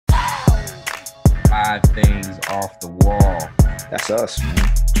drive things off the wall. That's us, man.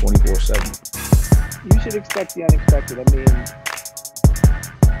 24/7. You should expect the unexpected. I mean,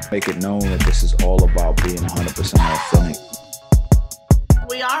 Make it known that this is all about being 100% authentic.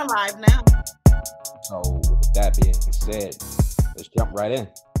 We are live now. So with that being said, let's jump right in.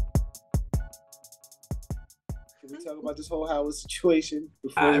 can we talk about this whole Howard situation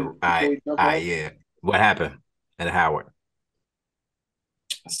before we jump on? Yeah. What happened at Howard?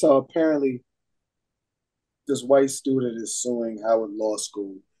 So apparently, this white student is suing Howard Law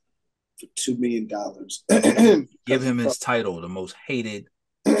School for $2 million. Give him his title, the most hated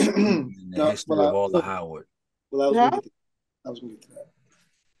in the history of all the Howard. Well, I was going to get to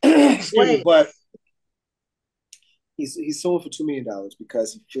that. Wait. But he's suing for $2 million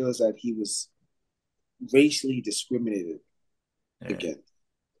because he feels that he was racially discriminated against.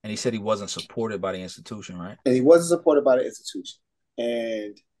 And he said he wasn't supported by the institution, right? And he wasn't supported by the institution.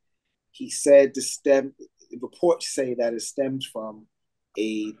 And he said reports say that it stems from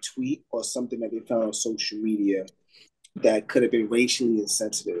a tweet or something that they found on social media that could have been racially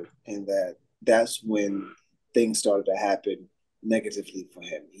insensitive, and that's when things started to happen negatively for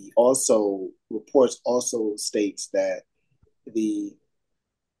him. Reports also states that the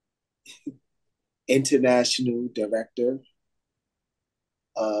international director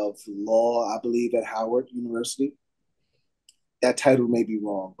of law, I believe, at Howard University, that title may be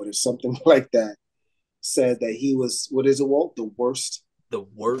wrong, but it's something like that, said that he was, what is it, Walt? The worst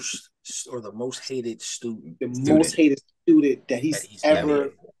or the most hated student. Most hated student that he's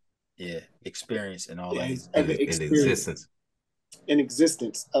ever experienced in all he's that. ever experienced in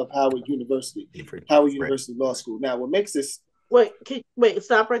existence of Howard University, Howard University Law School. Now, what makes this wait,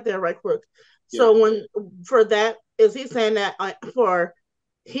 stop right there, right quick. Yeah. So is he saying that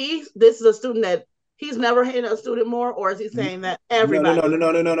this is a student that he's never hated a student more, or is he saying that everybody?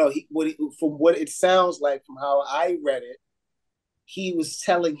 No. From what it sounds like, from how I read it, he was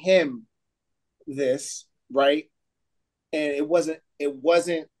telling him this, right? And it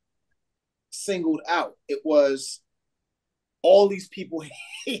wasn't singled out. It was, all these people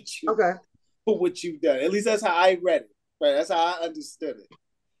hate you for what you've done. At least that's how I read it, right? That's how I understood it.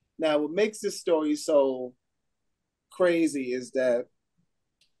 Now, what makes this story so crazy is that,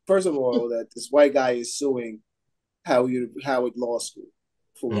 first of all, that this white guy is suing Howard Law School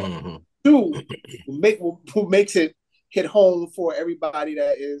for one. Mm-hmm. Two, what makes it hit home for everybody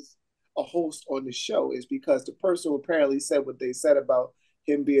that is a host on the show is because the person who apparently said what they said about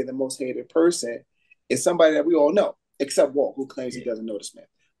him being the most hated person is somebody that we all know, except Walt, who claims he doesn't know this man.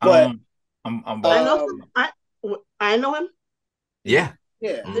 But I know him. Yeah.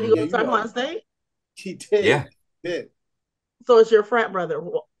 Yeah. Did he go talk on stage? He did. Yeah. He did. So it's your frat brother,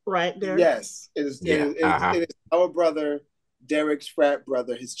 right, Derek? Yes. It is our brother, Derek's frat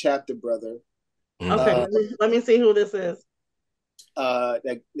brother, his chapter brother. Okay, let me see who this is. And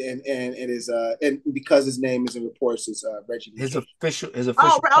it is and because his name is in reports is Reggie. His official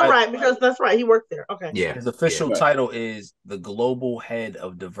title, right, because that's right, he worked there. Okay. Yeah. His official title is the Global Head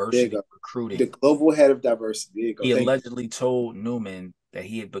of Diversity Recruiting. The Global Head of Diversity. There you go. He allegedly told Newman that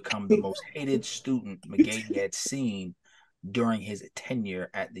he had become the most hated student McGahee had seen during his tenure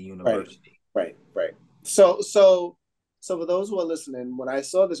at the university. Right. So for those who are listening, when I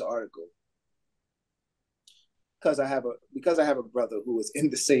saw this article, because I have a brother who was in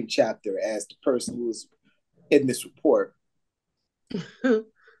the same chapter as the person who was in this report, I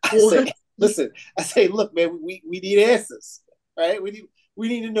say, look, man, we need answers, right? We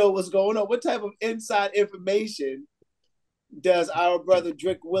need to know what's going on. What type of inside information does our brother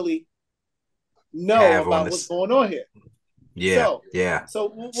Drick Willie know about what's going on here? Yeah. So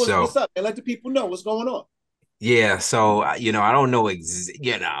what's up? And let the people know what's going on. Yeah, so I don't know.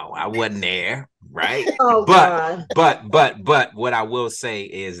 I wasn't there, right? God. But what I will say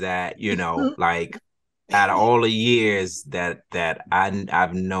is that like out of all the years that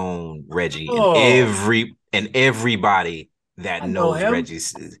I've known Reggie, and everybody that knows Reggie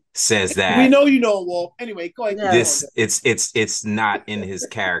says that we know Wolf. Anyway, go ahead. It's not in his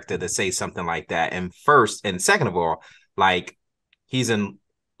character to say something like that. And second of all, like he's in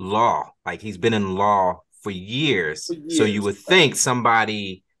law, like he's been in law for years. So you would think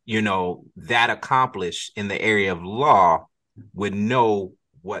somebody, that accomplished in the area of law would know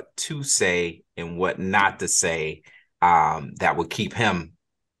what to say and what not to say, that would keep him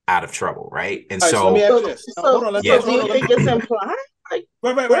out of trouble, right? And so let me ask you this. Hold on. Do you think it's implied? Right.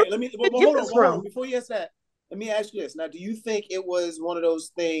 Hold on. Before you ask that, let me ask you this. Now, do you think it was one of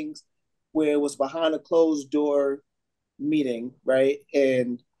those things where it was behind a closed door meeting, right?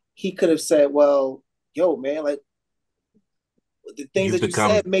 And he could have said, well, yo, man, like, the things that you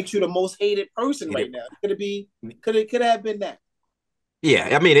said makes you the most hated person right now. Could have been that.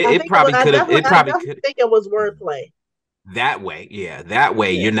 Yeah, I mean, it probably could have. It probably could. I think it was wordplay. That way, yeah, that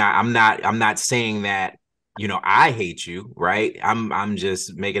way. Yeah. You're not. I'm not saying that. I hate you, right? I'm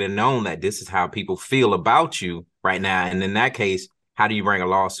just making it known that this is how people feel about you right now. And in that case, how do you bring a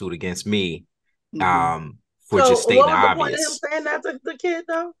lawsuit against me? For just stating the obvious. What was the point of him saying that to the kid,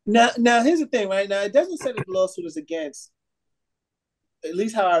 though? Now, here's the thing, right? Now, it doesn't say that the lawsuit is against, at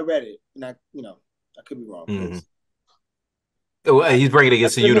least how I read it, and I could be wrong. Well, he's bringing it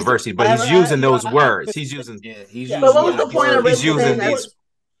against the university, but he's using those words. He's using. But what was the point of using these?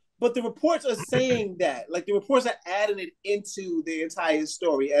 But the reports are saying that, like the reports are adding it into the entire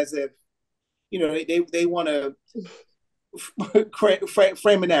story as if, they want to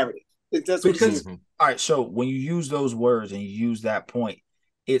frame a narrative. That's because all right, so when you use those words and you use that point,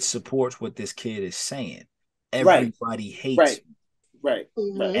 it supports what this kid is saying. Everybody hates me. Right.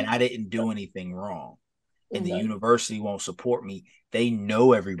 And I didn't do anything wrong. And the university won't support me. They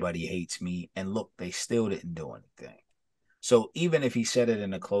know everybody hates me. And look, they still didn't do anything. So even if he said it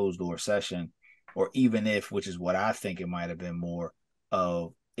in a closed door session, or even if, which is what I think it might have been more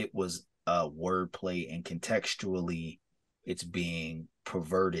of, it was wordplay and contextually it's being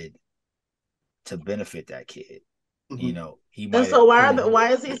perverted to benefit that kid. He might. And so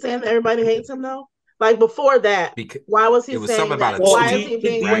why is he saying that everybody hates him though? Like before that, why was he saying that? Why is he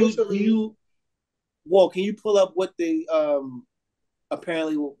being racially? Well, can you pull up what the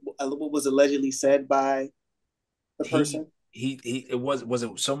apparently what was allegedly said by the person? It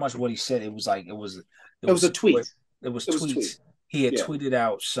wasn't so much what he said. It was like it was a tweet. It was tweets. He had tweeted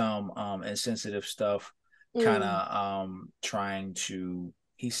out some insensitive stuff, kind of trying to.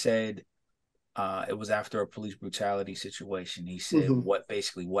 He said it was after a police brutality situation. He said what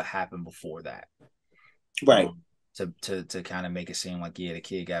happened before that, right? To kind of make it seem like the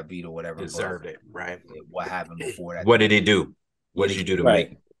kid got beat or whatever, deserved it, right? What happened before that? What did he do? What did you do to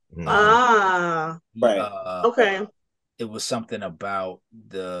make? Right. Okay. It was something about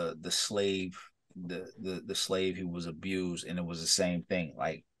the slave, the slave who was abused, and it was the same thing.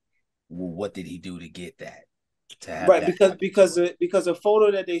 Like, well, what did he do to get that? To have that because a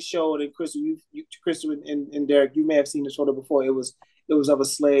photo that they showed, and Crystal, Crystal and Derek, you may have seen this photo before. It was of a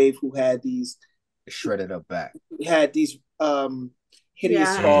slave who had these shredded up back. Had these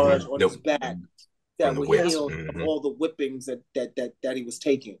hideous scars on his back that were healed of all the whippings that he was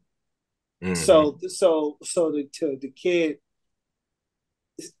taking. So the kid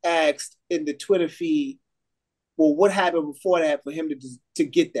asked in the Twitter feed, well, what happened before that for him to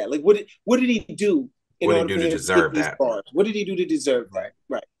get that? Like, what did he do in order for him to deserve that? What did he do to deserve that?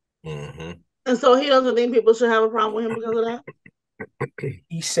 Right. And so he doesn't think people should have a problem with him because of that.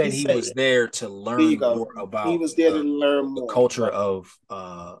 He said he was there to learn more about. He was there to learn more the culture of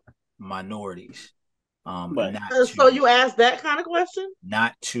minorities. So you asked that kind of question?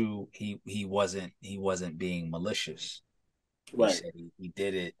 Not to he wasn't being malicious. Right. He said he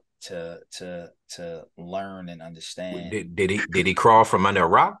did it to learn and understand. Did he crawl from under a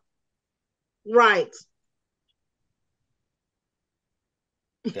rock? Right.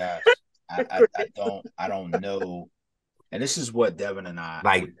 Gosh, I don't know. And this is what Devin and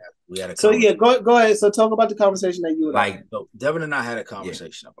I we had a so go ahead. So talk about the conversation that you had. So Devin and I had a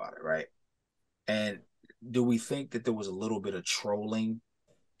conversation about it, right? And do we think that there was a little bit of trolling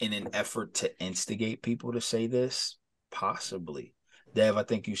in an effort to instigate people to say this? Possibly. Dev, I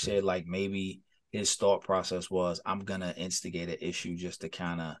think you said like maybe his thought process was, I'm gonna instigate an issue just to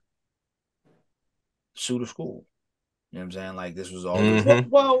kind of sue the school. You know what I'm saying? Like this was all.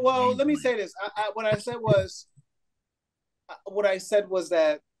 Well. Let me say this. What I said was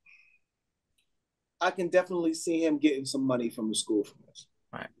that I can definitely see him getting some money from the school from this.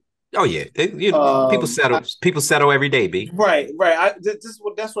 Right. Oh yeah, people settle every day, B. Right.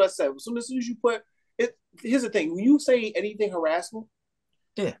 That's what I said. As soon as you put it, here's the thing: when you say anything harassment,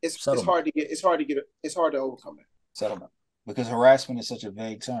 it's hard to get. It's hard to overcome it. Settlement, because harassment is such a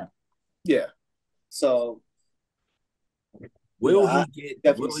vague term. Yeah. So will he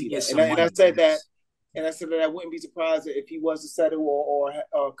get some money? And I said that. And I said that I wouldn't be surprised if he was to settle or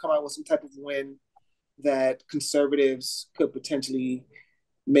come out with some type of win, that conservatives could potentially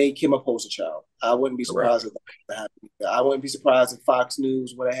make him a poster child. I wouldn't be surprised if that happened. I wouldn't be surprised if Fox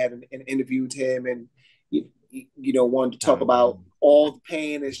News went ahead and interviewed him and wanted to talk about all the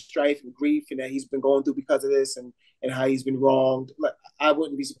pain and strife and grief and that he's been going through because of this and how he's been wronged. I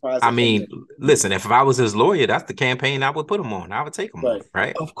wouldn't be surprised. I mean, listen, if I was his lawyer, that's the campaign I would put him on. I would take him on,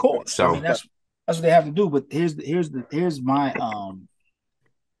 right? Of course. So I mean, that's what they have to do. But here's my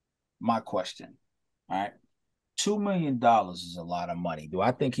my question. All right. $2 million is a lot of money. Do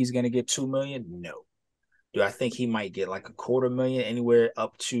I think he's going to get $2 million? No. Do I think he might get like $250,000, anywhere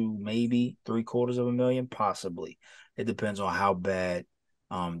up to maybe $750,000? Possibly. It depends on how bad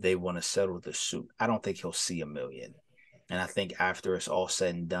they want to settle the suit. I don't think he'll see $1 million. And I think after it's all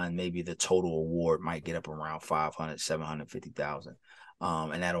said and done, maybe the total award might get up around $750,000.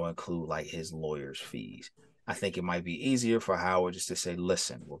 And that'll include like his lawyer's fees. I think it might be easier for Howard just to say,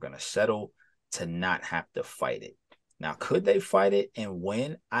 listen, we're going to settle to not have to fight it. Now, could they fight it and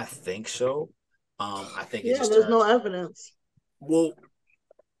win? I think so. I think there's no evidence. Well,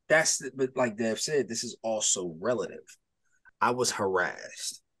 but like Dev said, this is also relative. I was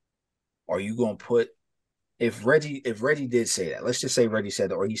harassed. Are you going to put, if Reggie did say that, let's just say Reggie said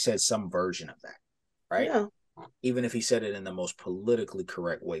that, or he said some version of that, right? Yeah. Even if he said it in the most politically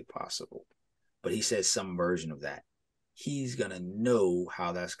correct way possible, but he said some version of that, he's going to know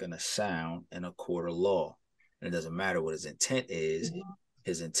how that's going to sound in a court of law. And it doesn't matter what his intent is. Mm-hmm.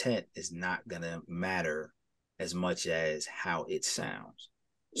 His intent is not going to matter as much as how it sounds.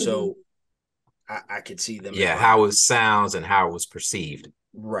 Mm-hmm. So I could see them. Yeah, how it sounds and how it was perceived.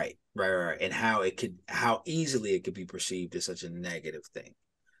 Right. And how easily it could be perceived as such a negative thing.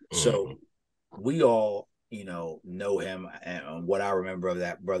 Mm-hmm. So we all, know him, and what I remember of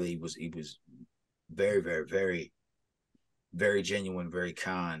that brother, he was very, very, very, very genuine, very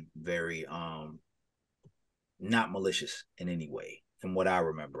kind, very not malicious in any way, from what I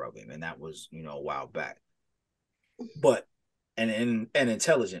remember of him, and that was a while back. But and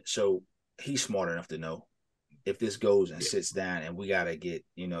intelligent, so he's smart enough to know if this goes and sits down, and we gotta get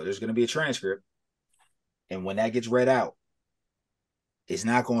there's gonna be a transcript, and when that gets read out, it's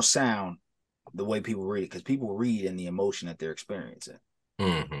not gonna sound the way people read it, because people read in the emotion that they're experiencing.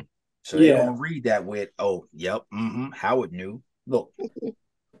 Mm-hmm. So they don't read that with, oh, yep, Howard knew. Look,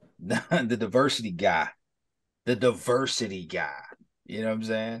 the diversity guy. You know what I'm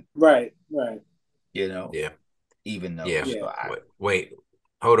saying? Right. Yeah. Even though. Yeah. So wait,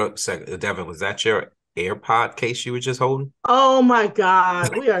 hold up a second. Devin, was that your AirPod case you were just holding? Oh my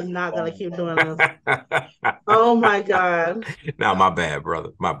God. We are not going to keep doing this. Oh my God. No, my bad, brother.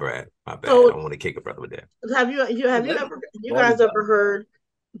 My bad. So, I don't want to kick a brother with that. Have you guys ever heard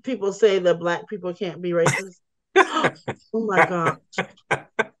people say that Black people can't be racist? Oh my God.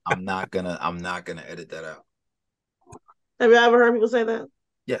 I'm not gonna edit that out. Have you ever heard people say that?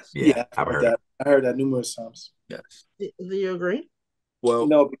 Yes. Yeah, I've heard that. I heard that numerous times. Yes. Do you agree? Well,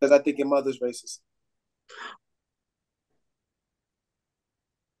 no, because I think your mother's racist.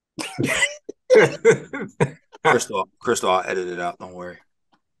 Crystal, I'll edit it out. Don't worry.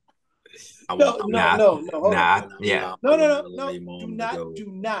 No. Yeah. No. Do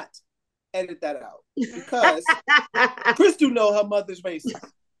not edit that out, because Chris do know her mother's racist.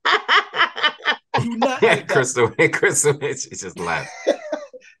 Do not. Crystal, she just laughed.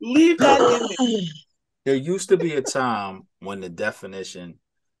 Leave that in there. There used to be a time when the definition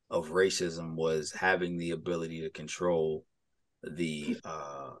of racism was having the ability to control the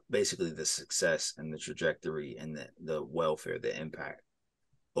basically the success and the trajectory and the welfare, the impact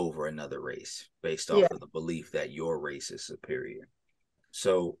over another race based off of the belief that your race is superior.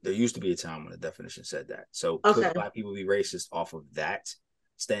 So there used to be a time when the definition said that. So could Black people be racist off of that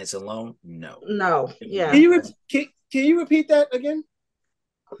stance alone? No. Yeah. Can you repeat that again?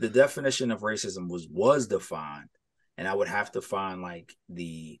 The definition of racism was defined, and I would have to find like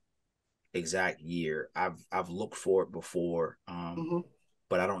the exact year. I've looked for it before,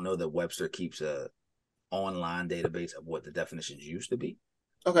 but I don't know that Webster keeps a online database of what the definitions used to be.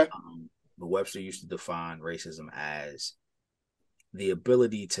 Okay. But Webster used to define racism as the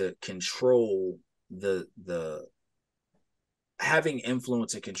ability to control the having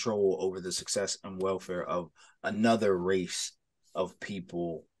influence and control over the success and welfare of another race of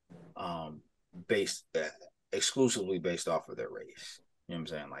people, exclusively based off of their race. You know what I'm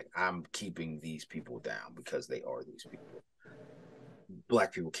saying? Like, I'm keeping these people down because they are these people.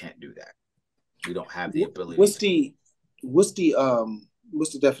 Black people can't do that. We don't have the ability. What's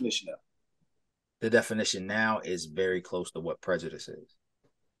the definition of? The definition now is very close to what prejudice is.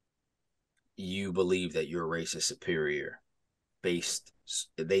 You believe that your race is superior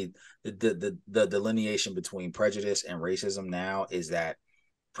the delineation between prejudice and racism now is that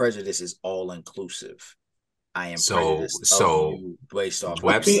prejudice is all inclusive. I am prejudiced of you based off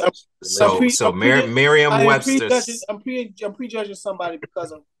Webster. Merriam-Webster. I'm prejudging somebody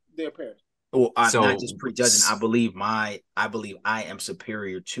because of their appearance. Well, I'm not just prejudging. I believe I am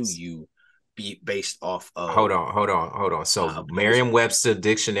superior to you, based off of. Hold on. So Merriam-Webster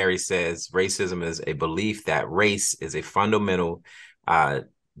dictionary says racism is a belief that race is a fundamental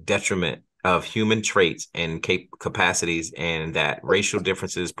detriment of human traits and capacities, and that racial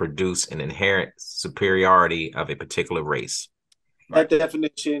differences produce an inherent superiority of a particular race. That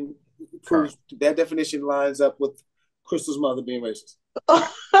definition proves, that definition lines up with Crystal's mother being racist.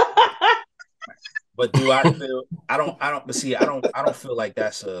 But do I feel? I don't feel like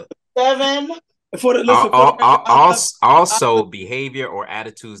that's a 7. Also, behavior or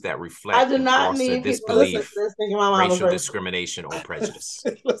attitudes that reflect I do not need disbelief, racial discrimination, or prejudice.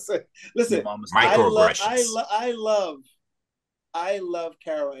 listen. Microaggressions. I love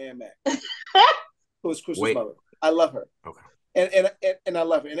Carol Ann Mack, who's Crystal's mother. I love her. Okay. And I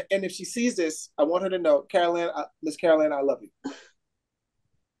love her. And if she sees this, I want her to know, Miss Carol Ann, I love you.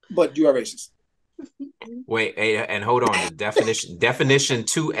 But you are racist. Wait, and hold on. The definition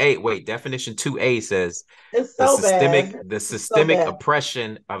 2A. Wait, definition 2A says it's so the systemic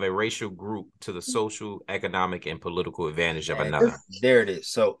oppression of a racial group to the social, economic, and political advantage of another. There it is.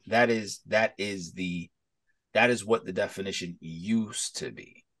 So that is what the definition used to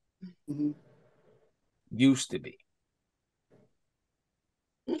be. Mm-hmm. Used to be.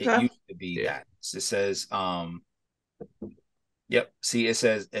 Okay. It used to be that. It says, yep. See, it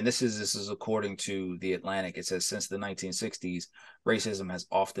says, and this is according to The Atlantic. It says, since the 1960s, racism has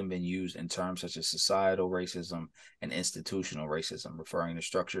often been used in terms such as societal racism and institutional racism, referring to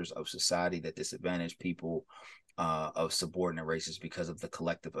structures of society that disadvantage people of subordinate races because of the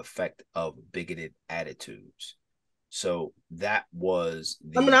collective effect of bigoted attitudes. So that was.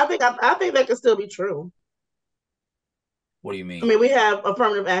 I think that could still be true. What do you mean? I mean, we have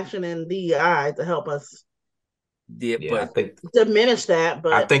affirmative action and DEI to help us. Yeah, but I think diminish that.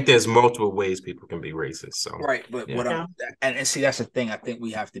 But I think there's multiple ways people can be racist. So right, but what and see, that's the thing. I think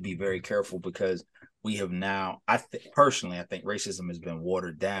we have to be very careful because we have now. Personally, I think racism has been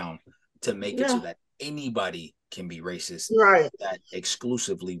watered down to make it so that anybody can be racist. Right. That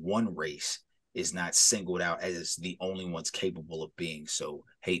exclusively one race is not singled out as the only ones capable of being so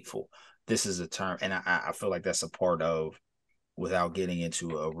hateful. This is a term, and I feel like that's a part of, without getting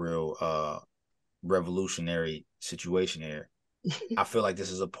into a real revolutionary situation here, I feel like this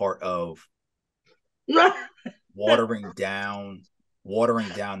is a part of watering down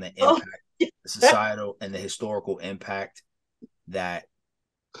the impact, the societal and the historical impact that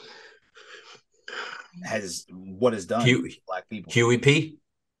has what is done to Black people. QEP?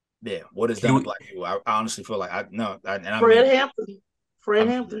 Yeah, what is done to Black people. I honestly feel like Fred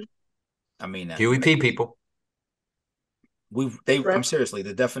Hampton. I mean that. QEP people. I'm seriously,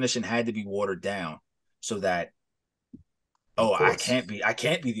 the definition had to be watered down so that I can't be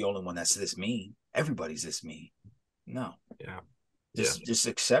the only one that's this mean. Everybody's this mean. No. Yeah. Just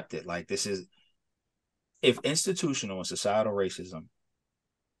accept it. Like, this is, if institutional and societal racism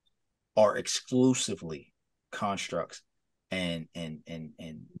are exclusively constructs and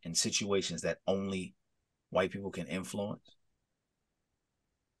situations that only white people can influence,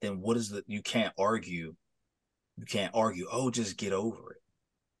 then what is you can't argue, just get over it.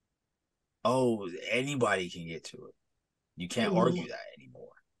 Oh, anybody can get to it. You can't argue that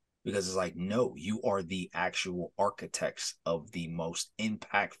anymore. Because it's like, no, you are the actual architects of the most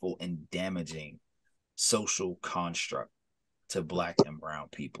impactful and damaging social construct to Black and brown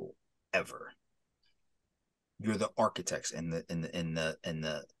people ever. You're the architects and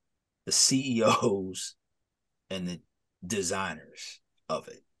the CEOs and the designers of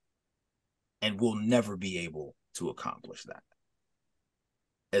it. And we'll never be able to accomplish that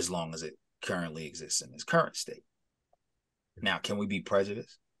as long as it currently exists in its current state. Now, can we be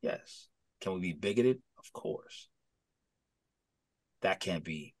prejudiced? Yes. Can we be bigoted? Of course. That can't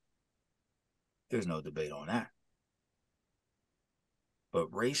be, there's no debate on that.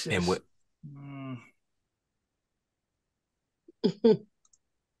 But racist. And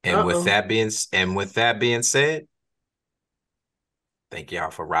with that being said, thank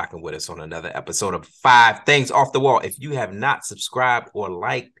y'all for rocking with us on another episode of 5 Things Off the Wall. If you have not subscribed or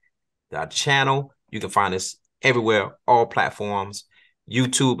liked our channel, you can find us everywhere, all platforms.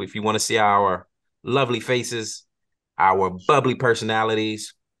 YouTube, if you want to see our lovely faces, our bubbly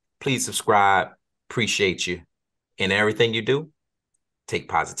personalities, please subscribe. Appreciate you. In everything you do, take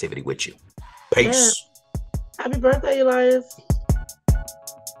positivity with you. Peace. Yeah. Happy birthday, Elias.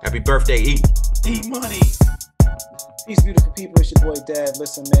 Happy birthday, Eat money. Peace, beautiful people. It's your boy, Dad.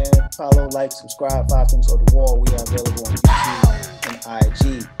 Listen, man, follow, like, subscribe. 5 Things Off the Wall. We are available on YouTube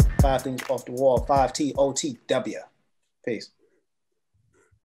and IG. 5 Things Off the Wall. 5TOTW. Peace.